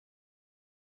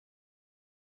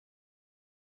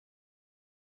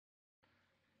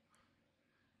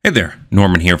Hey there,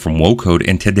 Norman here from WoCode,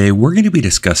 and today we're going to be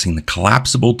discussing the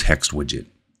Collapsible Text widget.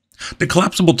 The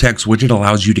Collapsible Text widget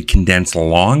allows you to condense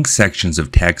long sections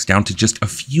of text down to just a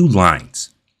few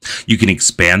lines. You can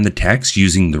expand the text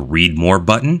using the Read More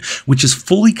button, which is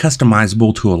fully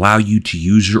customizable to allow you to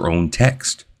use your own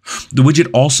text. The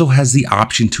widget also has the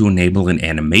option to enable an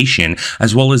animation,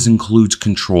 as well as includes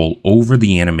control over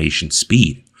the animation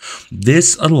speed.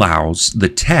 This allows the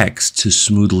text to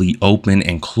smoothly open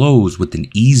and close with an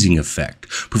easing effect,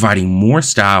 providing more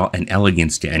style and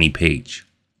elegance to any page.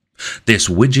 This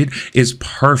widget is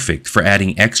perfect for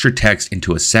adding extra text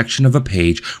into a section of a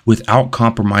page without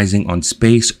compromising on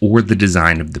space or the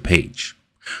design of the page.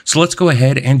 So let's go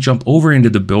ahead and jump over into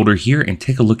the builder here and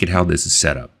take a look at how this is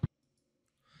set up.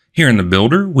 Here in the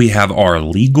builder, we have our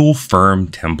legal firm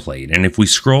template. And if we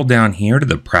scroll down here to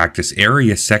the practice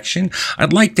area section,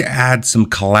 I'd like to add some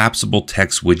collapsible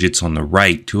text widgets on the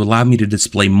right to allow me to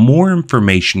display more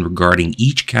information regarding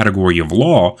each category of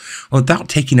law without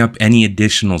taking up any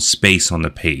additional space on the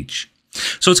page.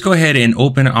 So let's go ahead and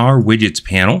open our widgets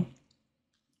panel.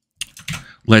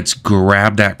 Let's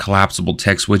grab that collapsible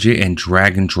text widget and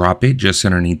drag and drop it just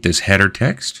underneath this header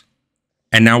text.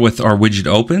 And now with our widget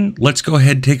open, let's go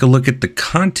ahead and take a look at the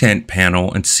content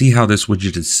panel and see how this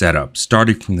widget is set up.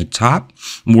 Starting from the top,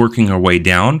 working our way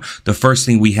down, the first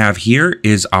thing we have here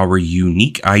is our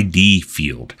unique ID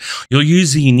field. You'll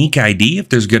use the unique ID if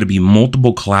there's going to be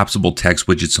multiple collapsible text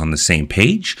widgets on the same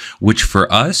page, which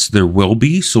for us, there will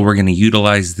be. So we're going to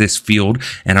utilize this field,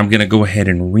 and I'm going to go ahead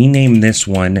and rename this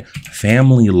one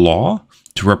Family Law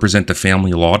to represent the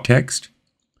family law text.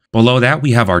 Below that,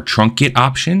 we have our truncate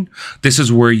option. This is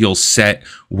where you'll set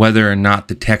whether or not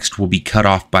the text will be cut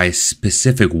off by a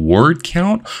specific word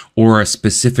count or a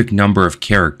specific number of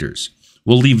characters.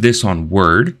 We'll leave this on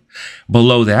word.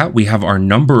 Below that, we have our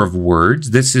number of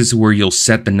words. This is where you'll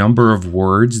set the number of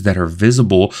words that are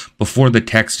visible before the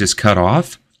text is cut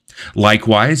off.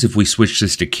 Likewise, if we switch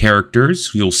this to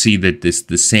characters, you'll see that it's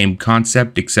the same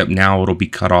concept, except now it'll be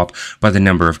cut off by the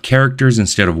number of characters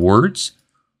instead of words.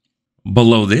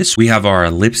 Below this, we have our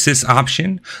ellipsis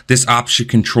option. This option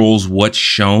controls what's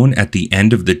shown at the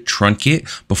end of the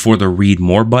truncate before the Read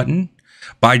More button.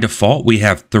 By default, we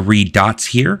have 3 dots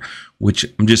here, which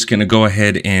I'm just going to go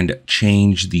ahead and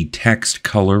change the text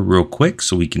color real quick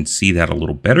so we can see that a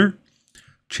little better.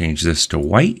 Change this to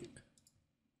white.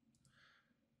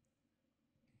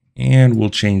 And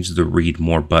we'll change the Read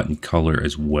More button color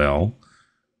as well.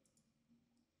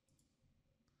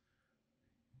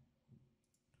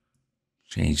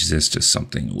 Change this to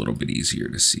something a little bit easier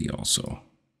to see also.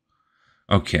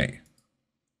 Okay.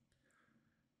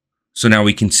 So now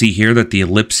we can see here that the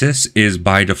ellipsis is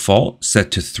by default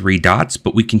set to 3 dots,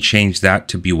 but we can change that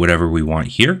to be whatever we want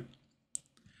here.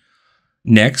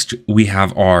 Next, we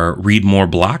have our Read More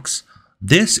blocks.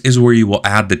 This is where you will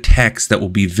add the text that will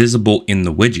be visible in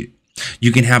the widget.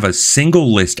 You can have a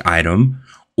single list item,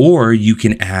 or you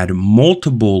can add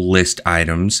multiple list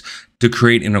items to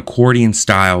create an accordion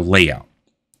style layout.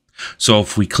 So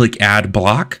if we click Add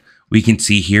Block, we can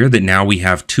see here that now we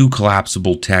have 2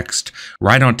 collapsible text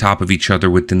right on top of each other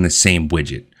within the same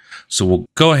widget. So we'll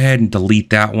go ahead and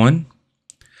delete that one.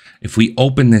 If we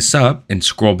open this up and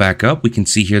scroll back up, we can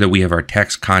see here that we have our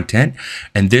text content,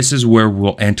 and this is where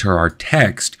we'll enter our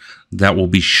text that will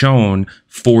be shown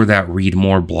for that Read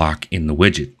More block in the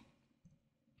widget.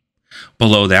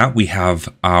 Below that, we have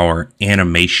our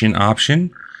animation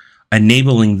option.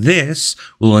 Enabling this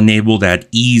will enable that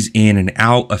ease in and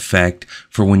out effect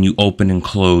for when you open and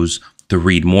close the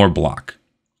Read More block.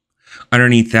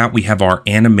 Underneath that, we have our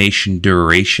animation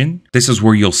duration. This is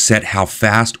where you'll set how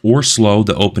fast or slow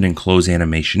the open and close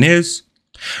animation is.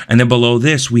 And then below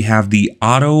this, we have the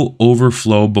auto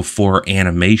overflow before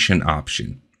animation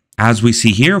option. As we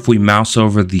see here, if we mouse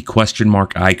over the question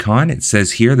mark icon, it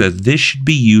says here that this should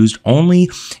be used only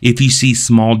if you see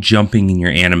small jumping in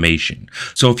your animation.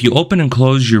 So if you open and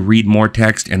close your Read More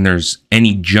text and there's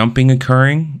any jumping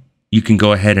occurring, you can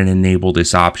go ahead and enable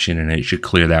this option and it should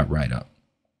clear that right up.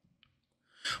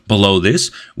 Below this,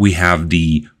 we have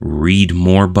the Read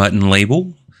More button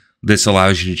label. This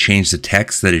allows you to change the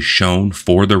text that is shown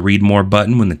for the Read More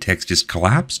button when the text is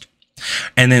collapsed.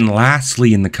 And then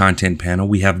lastly, in the content panel,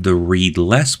 we have the Read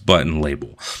Less button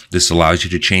label. This allows you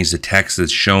to change the text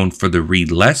that's shown for the Read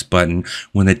Less button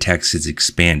when the text is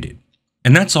expanded.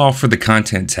 And that's all for the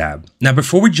content tab. Now,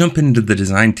 before we jump into the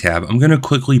design tab, I'm going to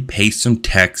quickly paste some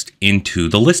text into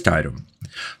the list item.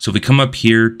 So if we come up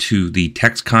here to the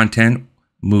text content,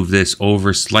 move this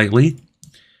over slightly,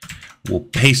 we'll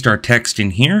paste our text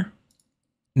in here.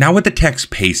 Now with the text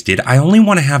pasted, I only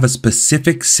want to have a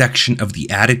specific section of the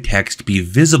added text be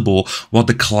visible while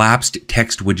the collapsed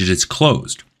text widget is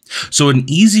closed. So an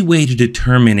easy way to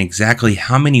determine exactly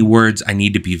how many words I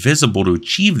need to be visible to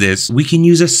achieve this, we can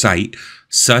use a site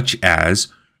such as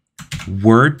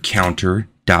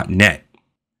wordcounter.net.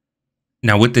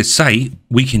 Now with this site,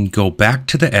 we can go back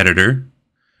to the editor,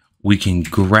 we can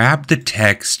grab the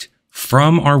text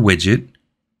from our widget,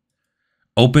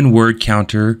 open word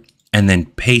counter, and then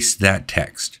paste that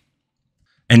text.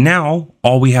 And now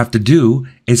all we have to do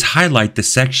is highlight the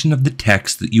section of the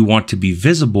text that you want to be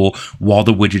visible while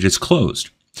the widget is closed.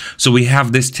 So we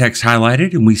have this text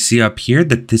highlighted and we see up here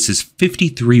that this is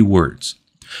 53 words.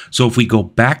 So if we go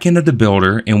back into the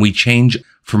builder and we change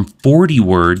from 40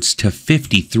 words to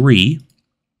 53,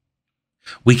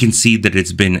 we can see that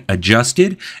it's been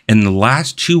adjusted and the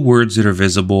last two words that are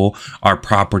visible are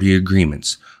property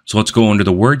agreements. So let's go into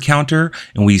the word counter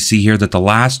and we see here that the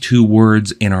last two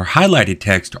words in our highlighted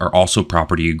text are also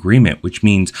property agreement, which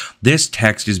means this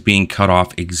text is being cut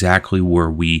off exactly where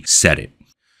we set it.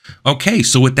 Okay,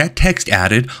 so with that text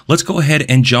added, let's go ahead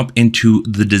and jump into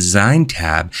the design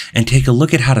tab and take a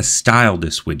look at how to style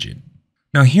this widget.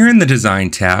 Now here in the design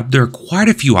tab, there are quite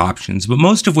a few options, but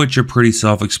most of which are pretty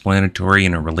self-explanatory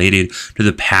and are related to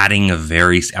the padding of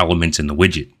various elements in the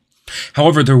widget.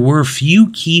 However, there were a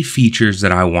few key features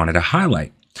that I wanted to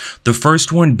highlight. The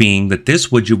first one being that this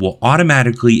widget will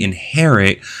automatically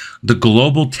inherit the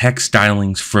global text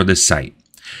stylings for the site.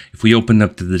 If we open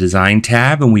up the design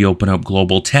tab and we open up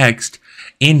global text,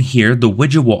 in here, the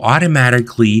widget will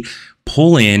automatically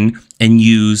pull in and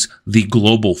use the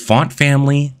global font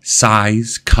family,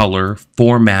 size, color,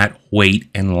 format, weight,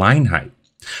 and line height.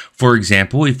 For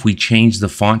example, if we change the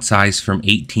font size from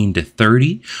 18 to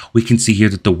 30, we can see here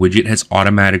that the widget has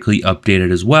automatically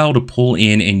updated as well to pull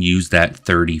in and use that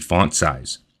 30 font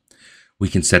size. We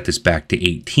can set this back to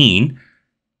 18.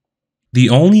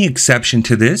 The only exception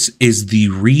to this is the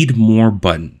Read More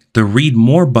button. The Read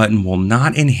More button will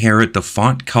not inherit the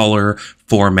font color,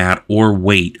 format, or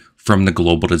weight from the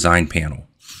global design panel.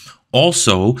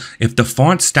 Also, if the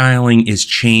font styling is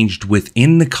changed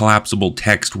within the Collapsible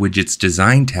Text widget's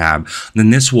design tab, then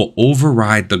this will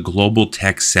override the global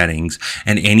text settings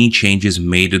and any changes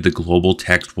made to the global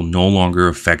text will no longer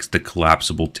affect the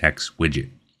Collapsible Text widget.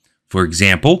 For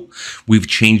example, we've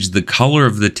changed the color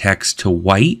of the text to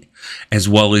white, as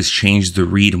well as changed the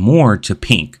Read More to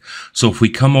pink. So if we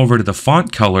come over to the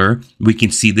font color, we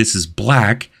can see this is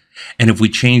black. And if we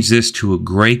change this to a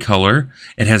gray color,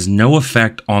 it has no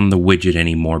effect on the widget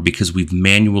anymore because we've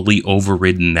manually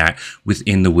overridden that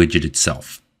within the widget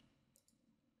itself.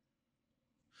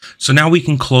 So now we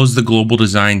can close the global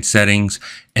design settings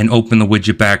and open the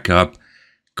widget back up,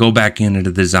 go back into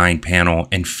the design panel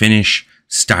and finish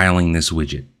styling this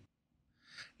widget.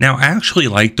 Now, I actually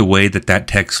like the way that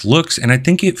text looks, and I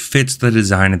think it fits the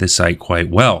design of the site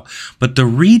quite well, but the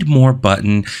Read More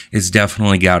button is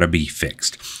definitely got to be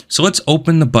fixed. So let's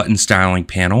open the button styling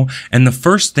panel, and the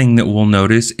first thing that we'll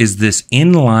notice is this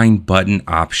inline button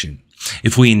option.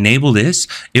 If we enable this,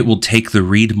 it will take the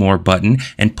Read More button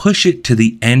and push it to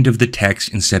the end of the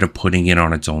text instead of putting it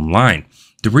on its own line.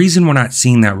 The reason we're not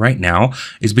seeing that right now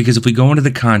is because if we go into the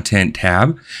Content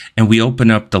tab and we open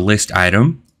up the list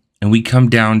item, and we come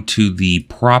down to the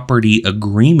property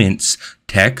agreements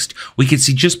text, we can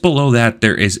see just below that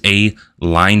there is a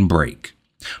line break.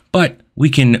 But we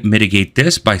can mitigate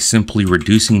this by simply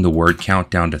reducing the word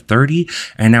count down to 30.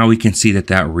 And now we can see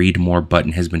that Read More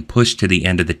button has been pushed to the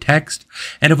end of the text.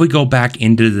 And if we go back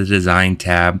into the design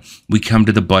tab, we come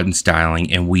to the button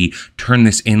styling and we turn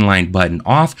this inline button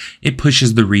off, it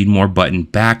pushes the Read More button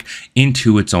back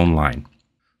into its own line.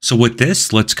 So with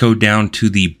this, let's go down to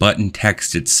the button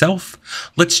text itself.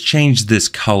 Let's change this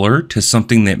color to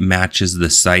something that matches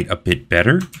the site a bit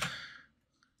better.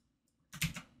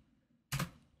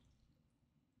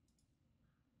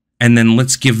 And then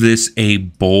let's give this a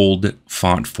bold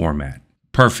font format.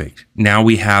 Perfect. Now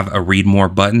we have a Read More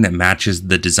button that matches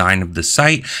the design of the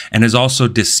site and is also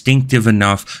distinctive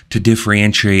enough to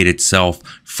differentiate itself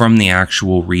from the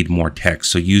actual Read More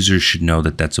text. So users should know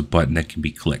that that's a button that can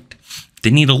be clicked. If they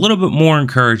need a little bit more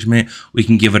encouragement, we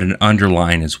can give it an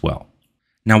underline as well.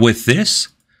 Now with this,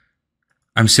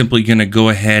 I'm simply going to go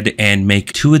ahead and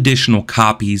make 2 additional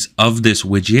copies of this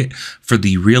widget for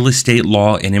the real estate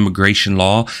law and immigration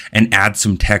law and add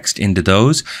some text into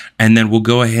those. And then we'll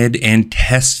go ahead and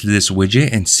test this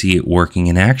widget and see it working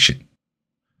in action.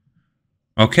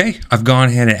 Okay, I've gone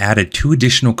ahead and added 2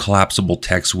 additional collapsible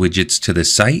text widgets to the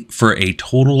site for a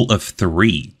total of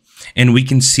 3. And we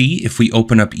can see if we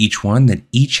open up each one that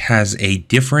each has a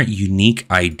different unique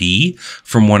ID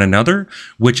from one another,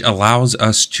 which allows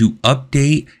us to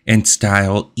update and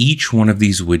style each one of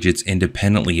these widgets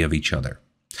independently of each other.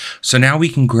 So now we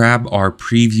can grab our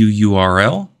preview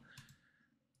URL.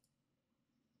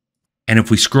 And if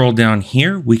we scroll down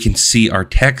here, we can see our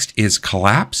text is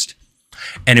collapsed.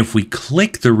 And if we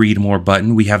click the read more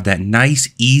button, we have that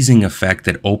nice easing effect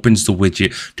that opens the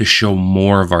widget to show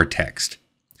more of our text.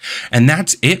 And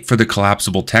that's it for the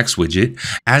collapsible text widget.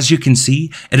 As you can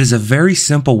see, it is a very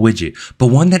simple widget, but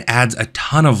one that adds a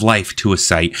ton of life to a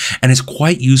site and is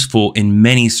quite useful in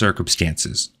many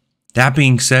circumstances. That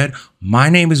being said, my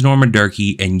name is Norman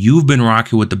Durkee, and you've been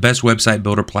rocking with the best website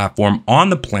builder platform on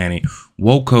the planet,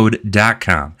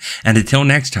 wocode.com. And until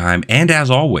next time, and as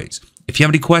always, if you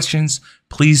have any questions,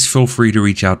 please feel free to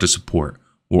reach out to support.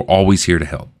 We're always here to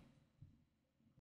help.